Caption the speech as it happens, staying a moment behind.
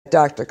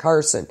Dr.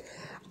 Carson.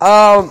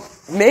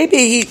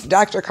 Maybe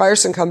Dr.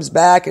 Carson comes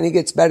back and he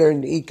gets better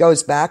and he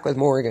goes back with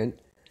Morgan.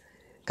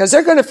 Because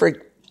they're going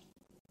to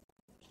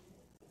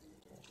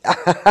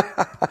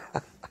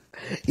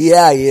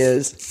Yeah, he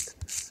is.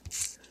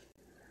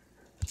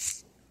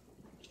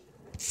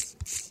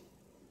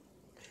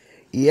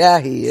 Yeah,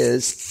 he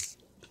is.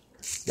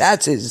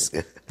 That's his...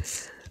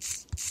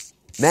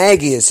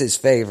 Maggie is his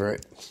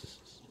favorite.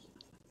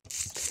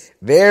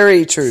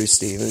 Very true,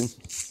 Stephen.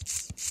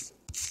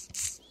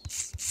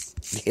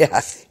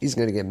 Yeah, he's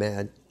going to get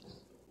mad.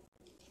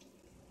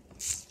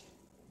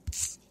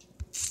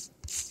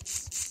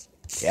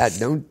 Yeah,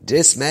 don't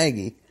diss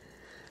Maggie.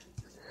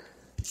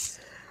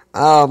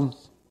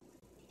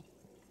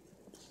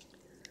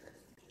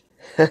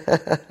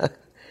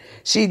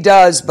 She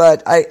does,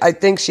 but I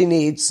think she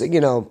needs,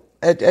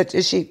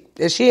 is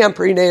she on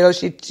prenatal?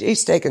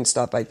 She's taking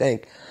stuff, I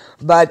think.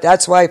 But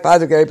that's why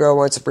Father Gabriel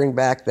wants to bring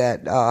back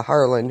that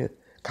Harlan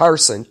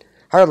Carson,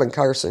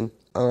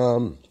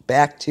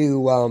 back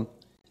to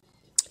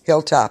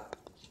Hilltop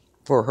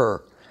for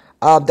her.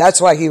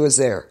 That's why he was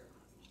there.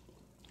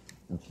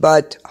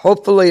 But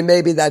hopefully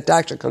maybe that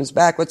doctor comes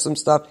back with some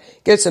stuff,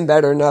 gets him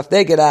better enough,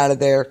 they get out of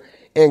there,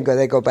 and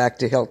they go back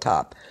to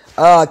Hilltop.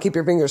 Keep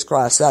your fingers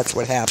crossed, that's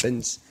what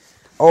happens.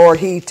 Or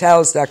he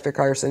tells Dr.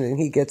 Carson and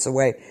he gets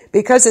away.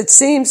 Because it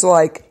seems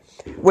like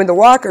when the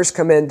walkers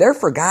come in, they're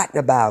forgotten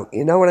about.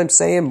 You know what I'm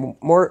saying?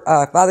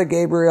 Father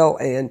Gabriel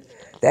and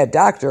that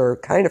doctor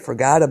kind of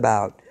forgot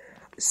about.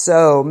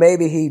 So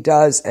maybe he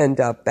does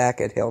end up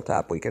back at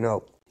Hilltop, we can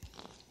hope.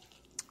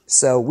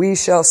 So we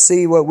shall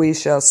see what we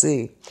shall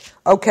see.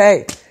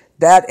 Okay,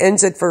 that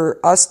ends it for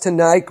us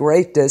tonight.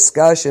 Great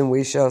discussion.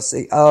 We shall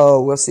see.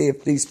 Oh, we'll see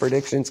if these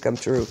predictions come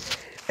true.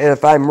 And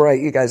if I'm right,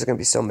 you guys are going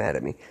to be so mad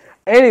at me.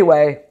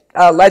 Anyway,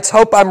 let's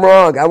hope I'm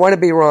wrong. I want to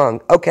be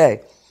wrong.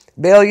 Okay.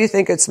 Bill, you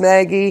think it's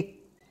Maggie?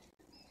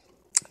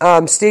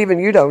 Stephen,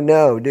 you don't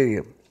know, do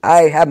you?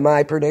 I have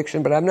my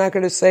prediction, but I'm not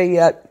going to say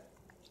yet.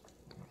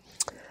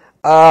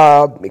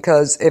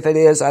 Because if it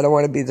is, I don't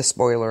want to be the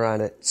spoiler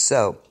on it.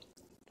 So,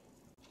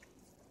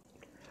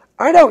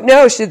 I don't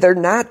know. They're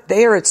not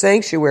there at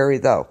Sanctuary,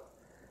 though.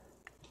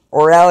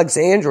 Or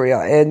Alexandria.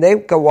 And they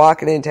go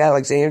walking into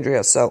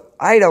Alexandria. So,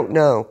 I don't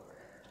know.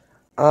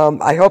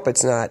 I hope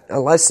it's not.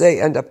 Unless they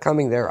end up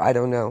coming there, I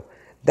don't know.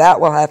 That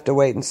we'll have to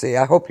wait and see.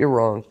 I hope you're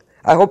wrong.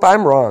 I hope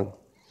I'm wrong.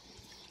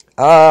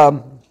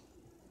 And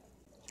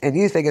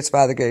you think it's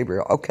Father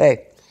Gabriel.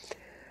 Okay.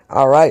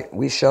 All right.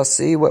 We shall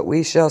see what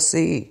we shall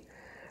see.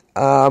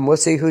 We'll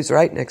see who's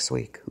right next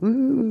week.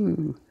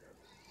 Ooh.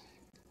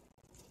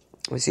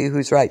 We'll see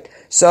who's right.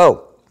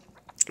 So,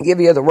 I'll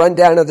give you the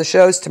rundown of the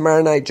shows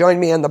tomorrow night.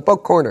 Join me on the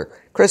Book Corner.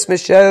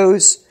 Christmas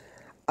shows,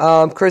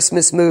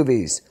 Christmas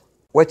movies.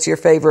 What's your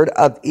favorite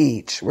of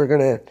each?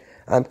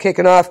 I'm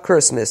kicking off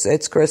Christmas.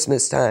 It's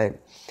Christmas time.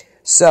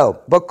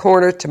 So, Book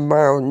Corner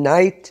tomorrow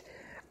night,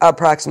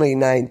 approximately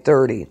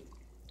 9:30.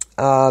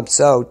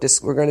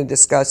 We're going to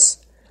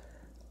discuss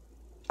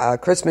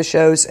Christmas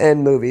shows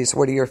and movies.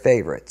 What are your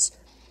favorites?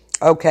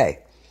 Okay.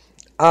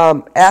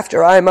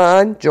 After I'm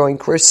on, join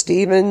Chris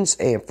Stevens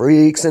and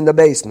Freaks in the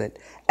Basement.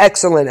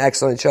 Excellent,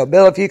 excellent show.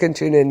 Bill, if you can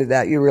tune into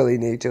that, you really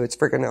need to. It's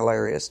freaking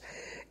hilarious.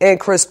 And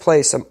Chris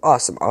plays some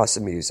awesome,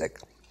 awesome music.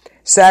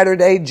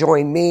 Saturday,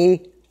 join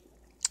me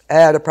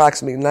at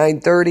approximately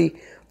 9:30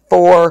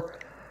 for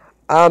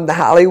the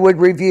Hollywood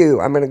Review.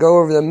 I'm going to go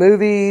over the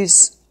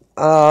movies,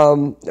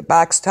 the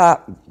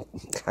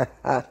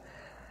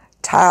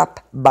top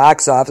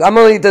box office. I'm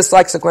only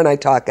dyslexic when I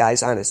talk,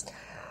 guys, honest.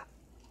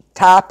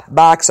 Top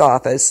box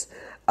office,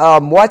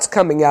 what's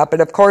coming up,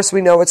 and of course we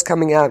know what's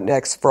coming out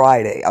next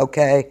Friday,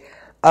 okay?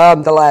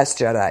 The Last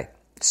Jedi.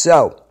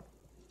 So,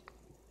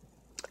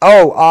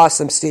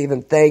 awesome,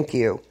 Stephen, thank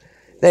you.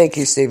 Thank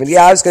you, Stephen.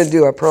 Yeah, I was going to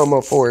do a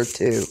promo for it,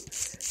 too.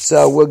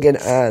 So, we'll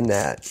get on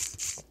that.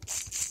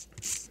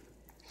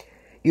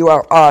 You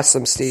are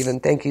awesome,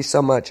 Stephen. Thank you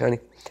so much, honey.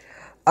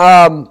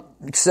 Join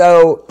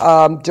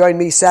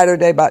me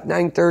Saturday about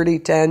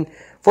 9:30, 10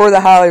 for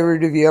the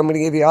Hollywood Review. I'm going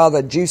to give you all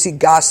the juicy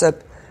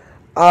gossip.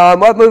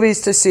 What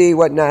movies to see,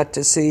 what not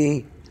to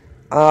see.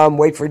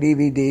 Wait for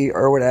DVD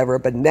or whatever.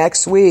 But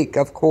next week,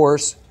 of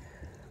course,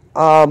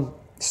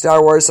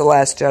 Star Wars The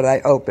Last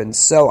Jedi opens.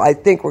 So I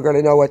think we're going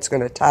to know what's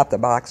going to top the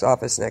box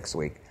office next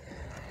week.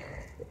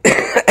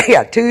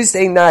 Yeah,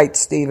 Tuesday night,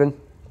 Stephen,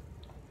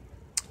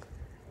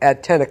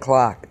 at 10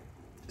 o'clock.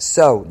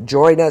 So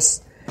join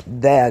us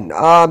then.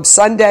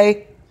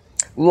 Sunday,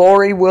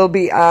 Lori will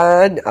be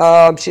on.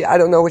 I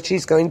don't know what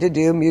she's going to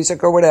do,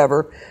 music or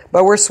whatever,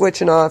 but we're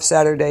switching off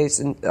Saturdays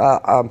and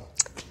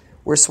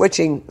we're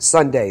switching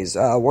Sundays.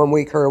 1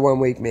 week her, 1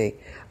 week me.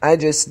 I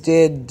just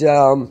did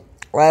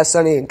last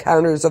Sunday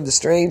Encounters of the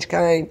Strange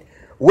Kind,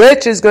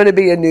 which is going to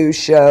be a new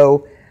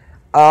show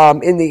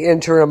in the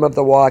interim of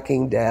The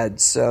Walking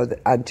Dead. So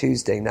on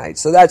Tuesday night,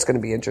 so that's going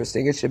to be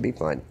interesting. It should be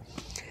fun.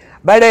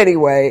 But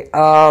anyway,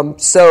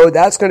 so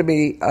that's going to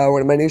be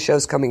one of my new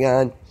shows coming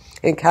on.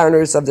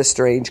 Encounters of the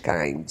Strange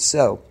Kind.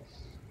 So,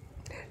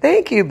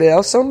 thank you,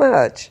 Bill, so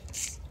much.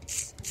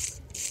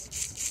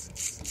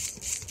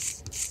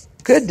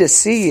 Good to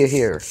see you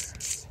here.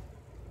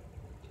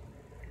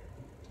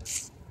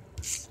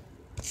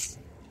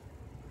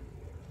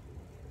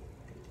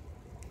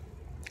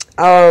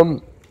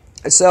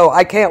 So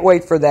I can't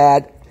wait for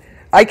that.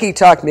 Ike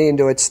talked me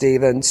into it,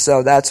 Steven,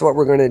 so that's what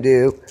we're going to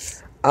do.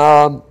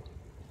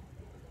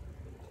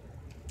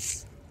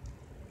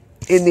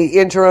 In the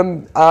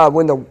interim,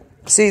 when the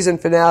season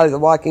finale of The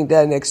Walking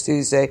Dead next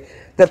Tuesday,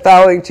 the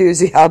following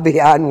Tuesday I'll be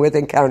on with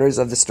Encounters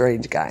of the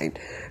Strange Kind.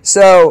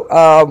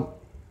 So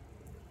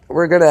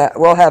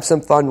we'll have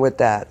some fun with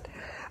that.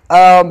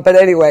 But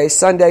anyway,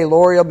 Sunday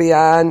Lori will be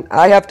on.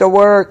 I have to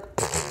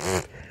work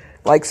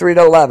like 3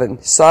 to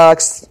 11.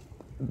 Sucks.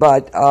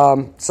 But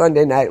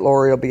Sunday night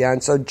Lori will be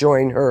on, so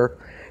join her.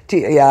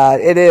 Yeah,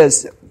 it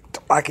is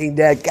Walking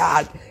Dead.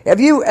 God, have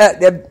you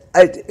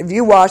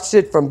watched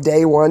it from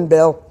day one,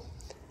 Bill?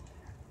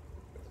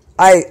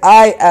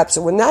 I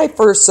absolutely. When I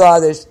first saw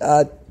this,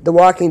 The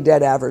Walking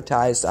Dead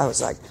advertised, I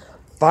was like,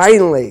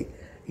 finally,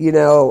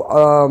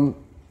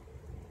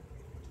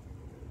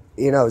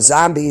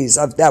 zombies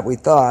of that we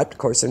thought. Of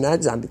course, they're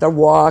not zombies; they're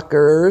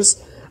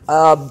walkers.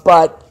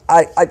 But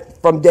I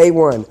from day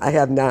one, I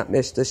have not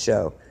missed the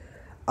show.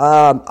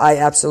 I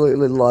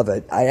absolutely love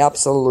it. I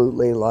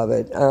absolutely love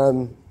it.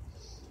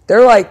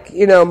 They're like,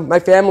 my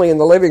family in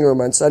the living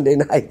room on Sunday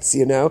nights,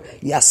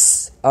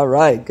 Yes. All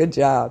right. Good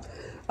job.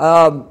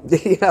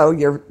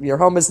 Your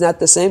home is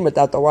not the same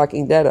without The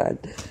Walking Dead on.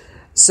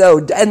 So,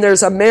 and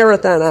there's a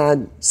marathon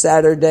on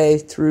Saturday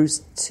through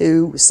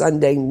to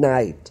Sunday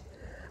night.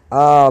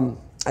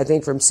 I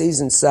think from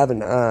season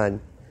 7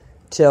 on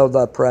till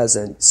the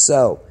present.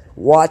 So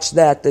watch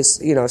that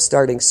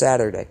starting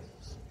Saturday.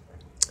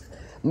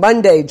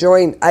 Monday,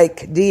 join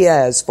Ike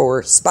Diaz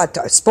for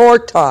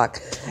Sport Talk.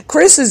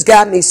 Chris has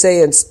got me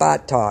saying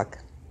Spot Talk.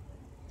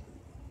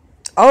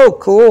 Oh,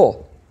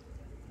 cool.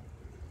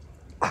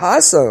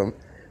 Awesome.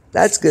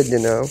 That's good to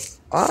know.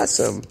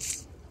 Awesome.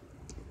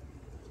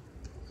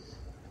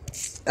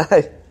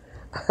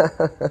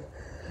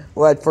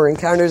 What, for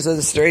Encounters of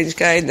the Strange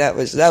Kind? That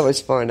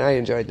was fun. I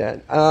enjoyed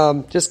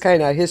that. Just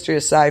kind of history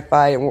of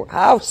sci-fi and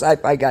how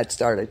sci-fi got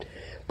started.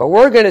 But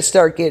we're going to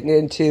start getting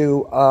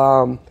into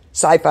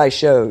sci-fi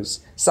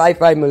shows,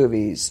 sci-fi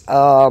movies,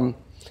 UFOs,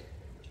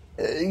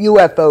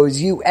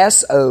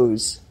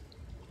 USOs.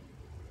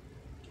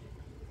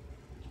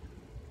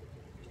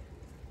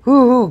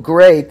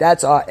 Great.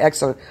 That's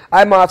excellent.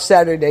 I'm off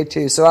Saturday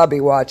too, so I'll be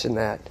watching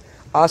that.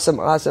 Awesome.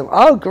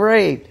 Oh,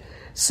 great.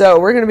 So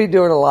we're going to be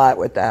doing a lot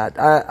with that.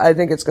 I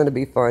think it's going to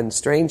be fun.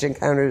 Strange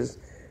Encounters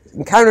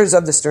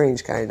of the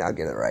Strange Kind. I'll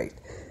get it right.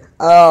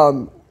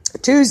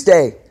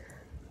 Tuesday.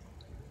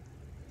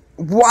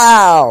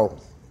 Wow.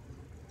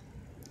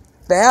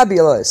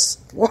 Fabulous.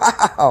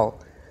 Wow.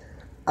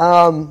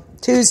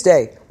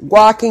 Tuesday,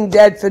 Walking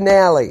Dead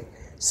finale.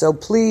 So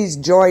please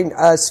join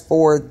us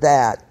for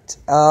that.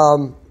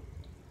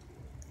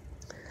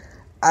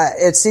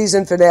 It's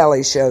season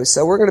finale show,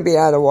 so we're going to be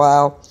on a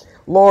while.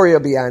 Lori will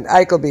be on.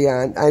 Ike will be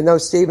on. I know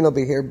Stephen will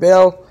be here.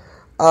 Bill,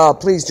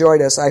 please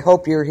join us. I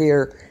hope you're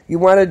here. You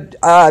want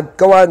to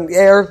go on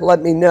air?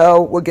 Let me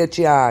know. We'll get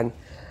you on.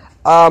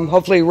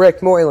 Hopefully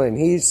Rick Moylan.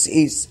 He's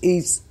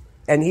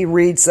and he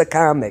reads the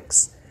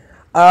comics.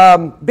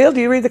 Bill, do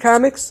you read the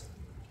comics?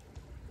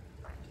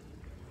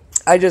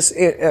 I just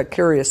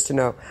curious to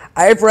know.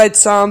 I've read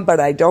some, but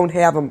I don't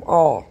have them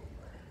all.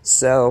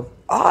 So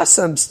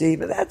awesome,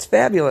 Stephen. That's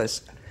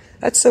fabulous.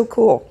 That's so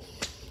cool.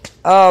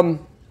 And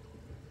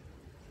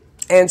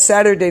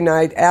Saturday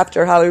night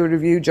after Hollywood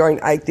Review, join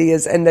Ike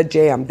Diaz and the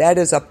Jam. That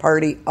is a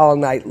party all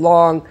night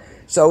long.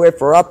 So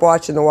if we're up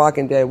watching The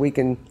Walking Dead, we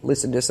can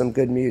listen to some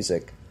good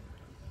music.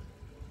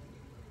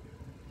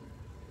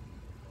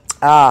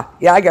 Yeah,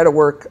 I got to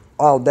work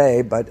all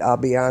day, but I'll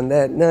be on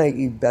that night,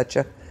 you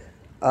betcha.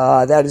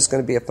 That is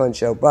going to be a fun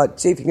show, but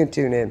see if you can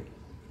tune in.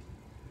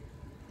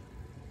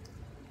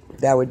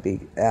 That would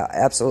be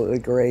absolutely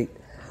great.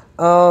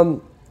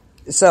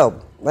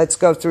 So let's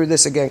go through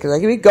this again, because I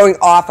can be going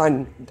off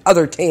on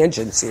other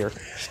tangents here.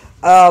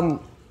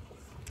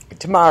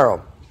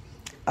 Tomorrow,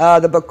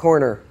 the Book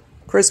Corner,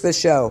 Christmas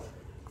show.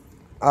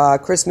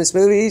 Christmas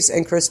movies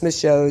and Christmas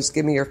shows.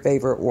 Give me your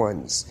favorite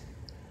ones.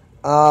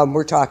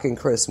 We're talking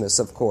Christmas,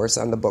 of course,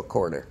 on the Book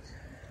Corner.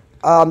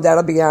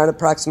 That'll be on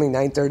approximately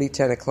 9:30,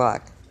 10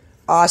 o'clock.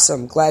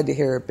 Awesome. Glad to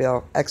hear it,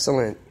 Bill.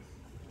 Excellent.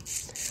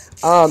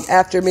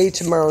 After me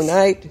tomorrow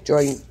night,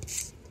 join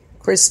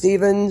Chris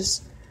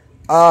Stevens,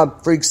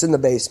 Freaks in the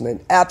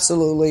Basement.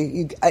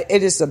 Absolutely.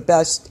 It is the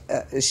best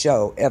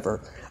show ever.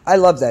 I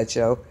love that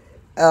show.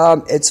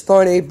 It's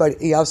funny,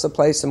 but he also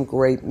plays some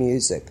great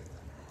music.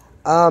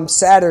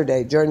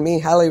 Saturday, join me,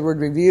 Hollywood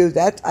Review.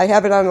 That I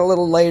have it on a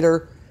little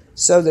later,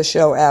 so the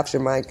show after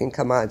mine can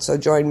come on. So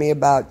join me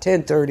about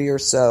 10:30 or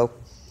so.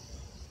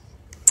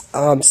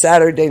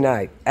 Saturday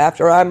night.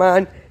 After I'm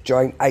on,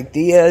 join Ike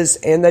Diaz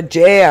and the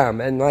Jam.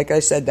 And like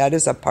I said, that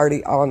is a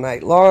party all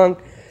night long.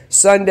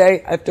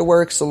 Sunday, after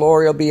work, so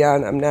Lori will be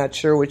on. I'm not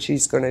sure what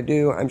she's going to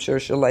do. I'm sure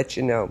she'll let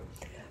you know.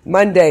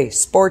 Monday,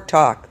 Sport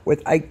Talk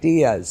with Ike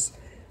Diaz.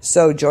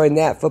 So join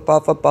that.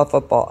 Football, football,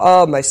 football.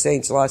 Oh, my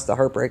Saints lost the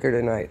heartbreaker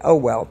tonight. Oh,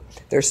 well.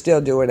 They're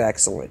still doing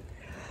excellent.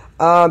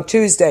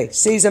 Tuesday,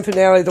 season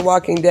finale of The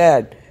Walking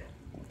Dead.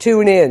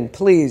 Tune in,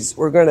 please.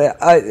 We're going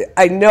to...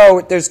 I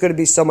know there's going to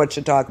be so much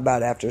to talk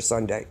about after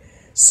Sunday.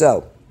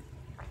 So,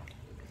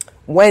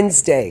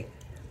 Wednesday,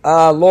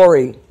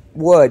 Lori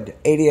Wood,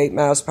 88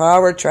 miles per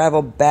hour.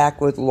 Travel back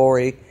with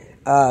Lori.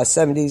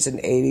 70s and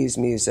 80s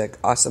music.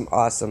 Awesome,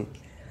 awesome.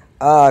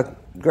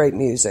 Great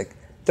music.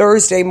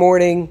 Thursday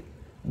morning,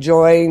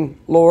 join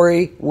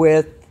Lori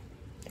with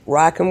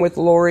Rockin' with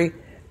Lori.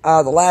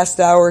 The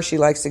last hour, she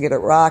likes to get it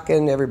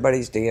rockin'.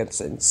 Everybody's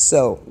dancing.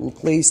 So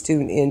please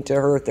tune in to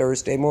her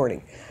Thursday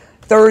morning.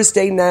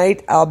 Thursday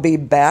night, I'll be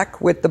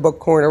back with the Book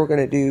Corner. We're going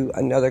to do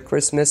another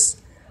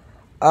Christmas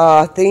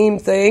theme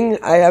thing.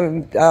 I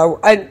haven't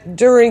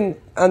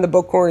on the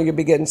Book Corner, you'll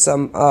be getting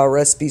some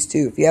recipes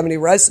too. If you have any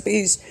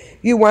recipes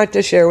you want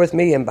to share with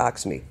me,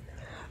 inbox me.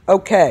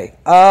 Okay.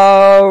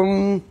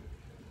 And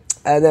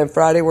then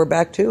Friday we're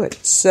back to it.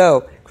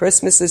 So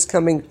Christmas is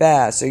coming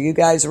fast. Are you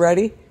guys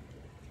ready?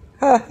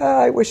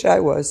 I wish I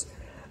was.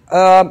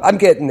 I'm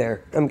getting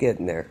there.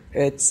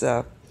 It's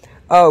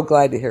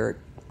glad to hear it.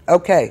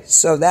 Okay,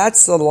 so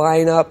that's the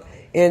lineup.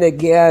 And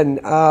again,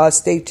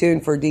 stay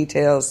tuned for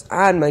details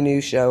on my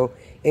new show,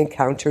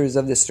 Encounters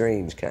of the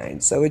Strange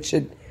Kind. So it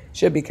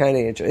should be kind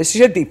of interesting. It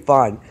should be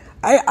fun.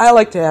 I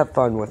like to have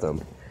fun with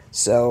them.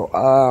 So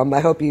I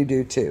hope you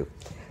do too.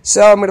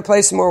 So I'm going to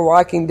play some more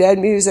Walking Dead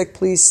music.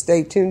 Please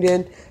stay tuned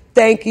in.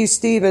 Thank you,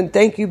 Stephen.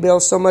 Thank you, Bill,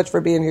 so much for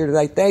being here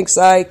tonight. Thanks,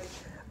 Ike.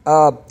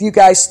 You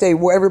guys stay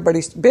where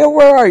everybody's... Bill,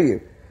 where are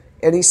you?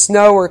 Any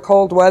snow or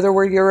cold weather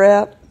where you're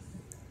at?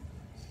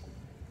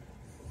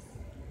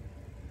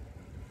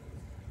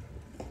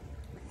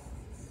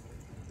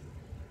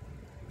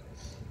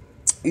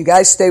 You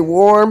guys stay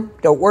warm.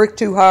 Don't work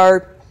too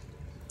hard.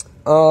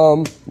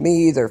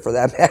 Me either, for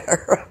that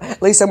matter.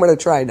 At least I'm going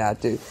to try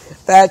not to.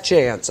 Fat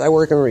chance. I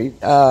work in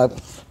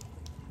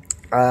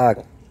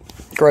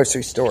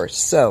grocery stores.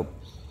 So,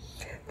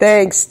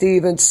 thanks,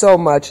 Stephen, so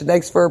much.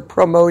 Thanks for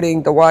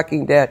promoting The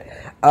Walking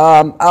Dead.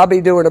 I'll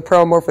be doing a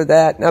promo for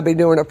that, and I'll be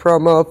doing a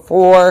promo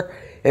for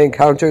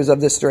Encounters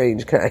of the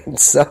Strange Kind.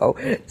 So,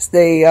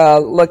 stay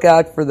look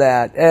out for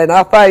that. And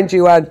I'll find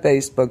you on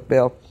Facebook,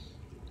 Bill.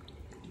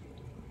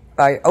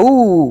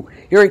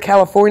 You're in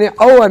California?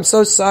 Oh, I'm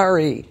so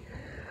sorry.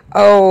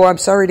 Oh, I'm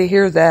sorry to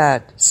hear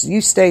that. You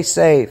stay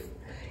safe.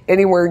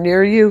 Anywhere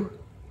near you?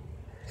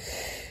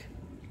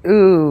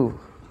 Ooh,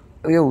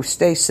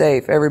 stay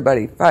safe,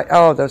 everybody.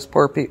 Oh, those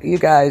poor people. You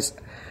guys,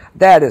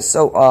 that is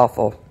so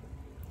awful.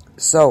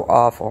 So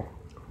awful.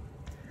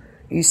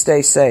 You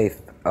stay safe.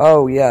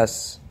 Oh,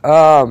 yes.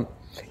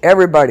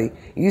 Everybody,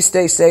 you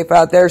stay safe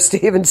out there.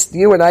 Steven,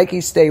 you and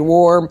Ike stay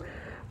warm.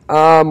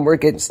 We're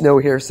getting snow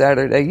here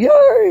Saturday.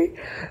 Yay!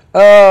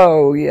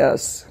 Oh,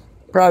 yes.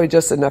 Probably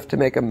just enough to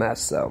make a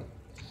mess, though.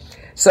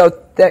 So,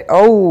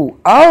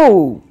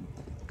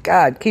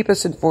 God, keep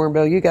us informed,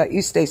 Bill.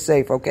 You stay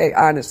safe, okay?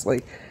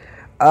 Honestly.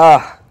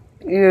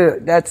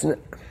 That's... And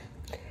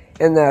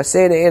the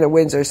Santa Ana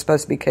winds are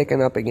supposed to be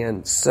kicking up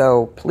again.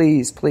 So,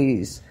 please.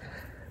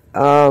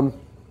 God,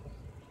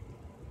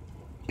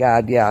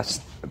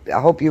 yes.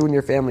 I hope you and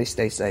your family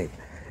stay safe.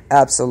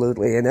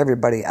 Absolutely. And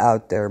everybody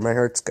out there, my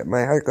heart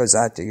goes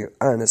out to you,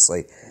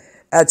 honestly.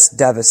 That's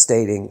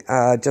devastating.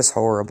 Just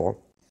horrible.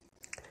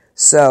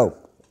 So,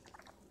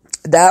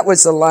 that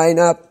was the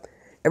lineup.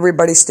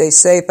 Everybody stay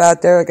safe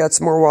out there. I got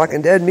some more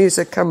Walking Dead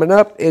music coming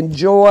up.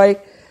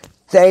 Enjoy.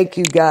 Thank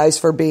you guys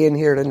for being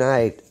here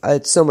tonight.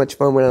 It's so much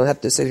fun when I don't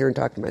have to sit here and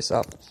talk to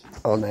myself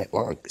all night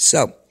long.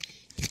 So,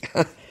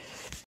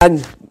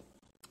 and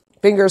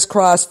fingers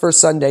crossed for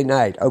Sunday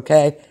night,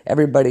 okay?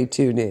 Everybody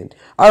tune in.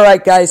 All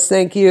right, guys,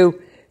 thank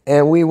you,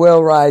 and we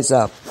will rise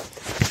up.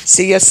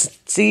 See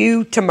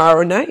you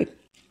tomorrow night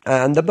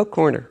on the Book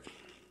Corner.